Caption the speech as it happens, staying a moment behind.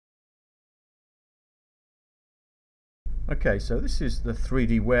Okay, so this is the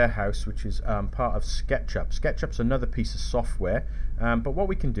 3D warehouse, which is part of Sketchup. Sketchup's another piece of software, but what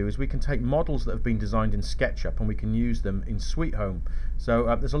we can do is we can take models that have been designed in Sketchup and we can use them in SweetHome.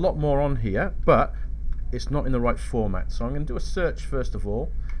 So there's a lot more on here, but it's not in the right format. So I'm going to do a search first of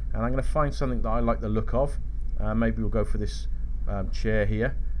all, and I'm going to find something that I like the look of. Maybe we'll go for this chair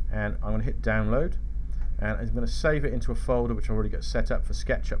here, and I'm going to hit download, and I'm going to save it into a folder which I've already got set up for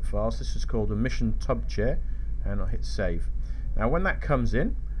SketchUp files. This is called a Mission Tub Chair, and I'll hit save. Now when that comes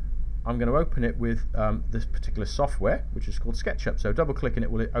in, I'm going to open it with this particular software, which is called SketchUp. So double clicking it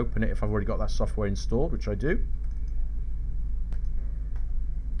will open it if I've already got that software installed, which I do.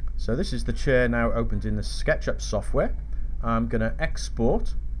 So this is the chair now opened in the SketchUp software. I'm going to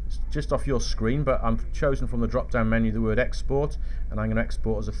export. It's just off your screen, but I've chosen from the drop down menu the word export, and I'm going to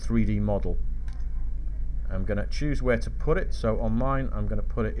export as a 3D model. I'm going to choose where to put it. So on mine I'm going to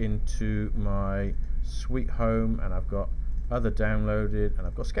put it into my SweetHome, and I've got other downloaded, and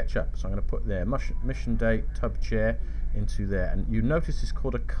I've got SketchUp, so I'm going to put there mission day tub chair into there, and you notice it's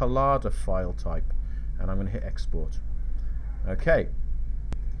called a collada file type, and I'm going to hit export. Okay,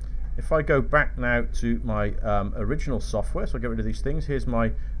 if I go back now to my original software, so I get rid of these things. Here's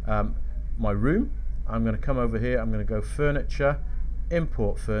my my room. I'm going to come over here, I'm going to go furniture,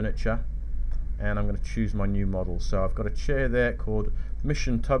 import furniture, and I'm going to choose my new model. So I've got a chair there called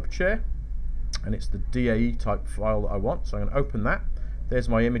Mission Tub Chair, and it's the DAE type file that I want, so I'm going to open that. There's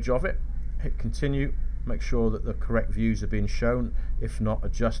my image of it. Hit continue, make sure that the correct views are being shown. If not,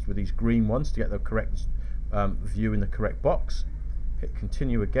 adjust with these green ones to get the correct view in the correct box. Hit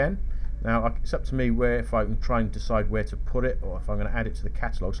continue again. Now it's up to me where, if I can try and decide where to put it, or if I'm going to add it to the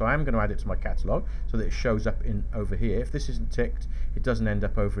catalogue. So I am going to add it to my catalogue so that it shows up in over here. If this isn't ticked, it doesn't end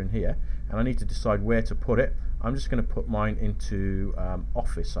up over in here, and I need to decide where to put it. I'm just going to put mine into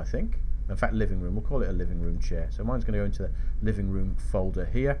office, I think. In fact, living room. We'll call it a living room chair. So mine's going to go into the living room folder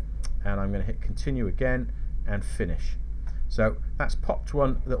here, and I'm going to hit continue again and finish. So that's popped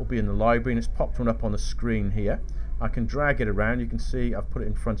one that will be in the library, and it's popped one up on the screen here. I can drag it around. You can see I've put it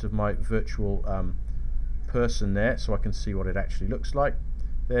in front of my virtual person there, so I can see what it actually looks like.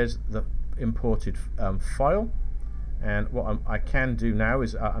 There's the imported file, and what I can do now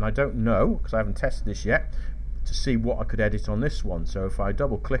is, and I don't know because I haven't tested this yet, to see what I could edit on this one. So if I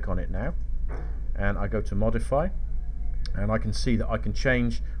double click on it now and I go to modify, and I can see that I can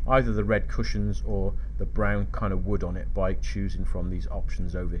change either the red cushions or the brown kind of wood on it by choosing from these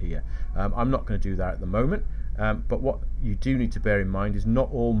options over here. I'm not going to do that at the moment, but what you do need to bear in mind is not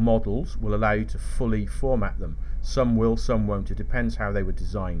all models will allow you to fully format them. Some will, some won't. It depends how they were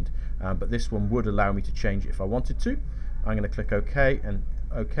designed, but this one would allow me to change it if I wanted to. I'm going to click OK,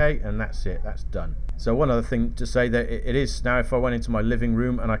 and that's it, that's done. So one other thing to say, that it is now, if I went into my living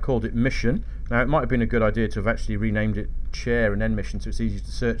room and I called it Mission, now it might have been a good idea to have actually renamed it Chair and then Mission so it's easy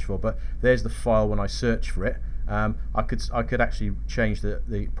to search for, but there's the file when I search for it. I could actually change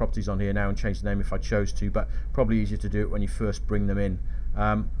the properties on here now and change the name if I chose to, but probably easier to do it when you first bring them in.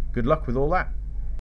 Good luck with all that.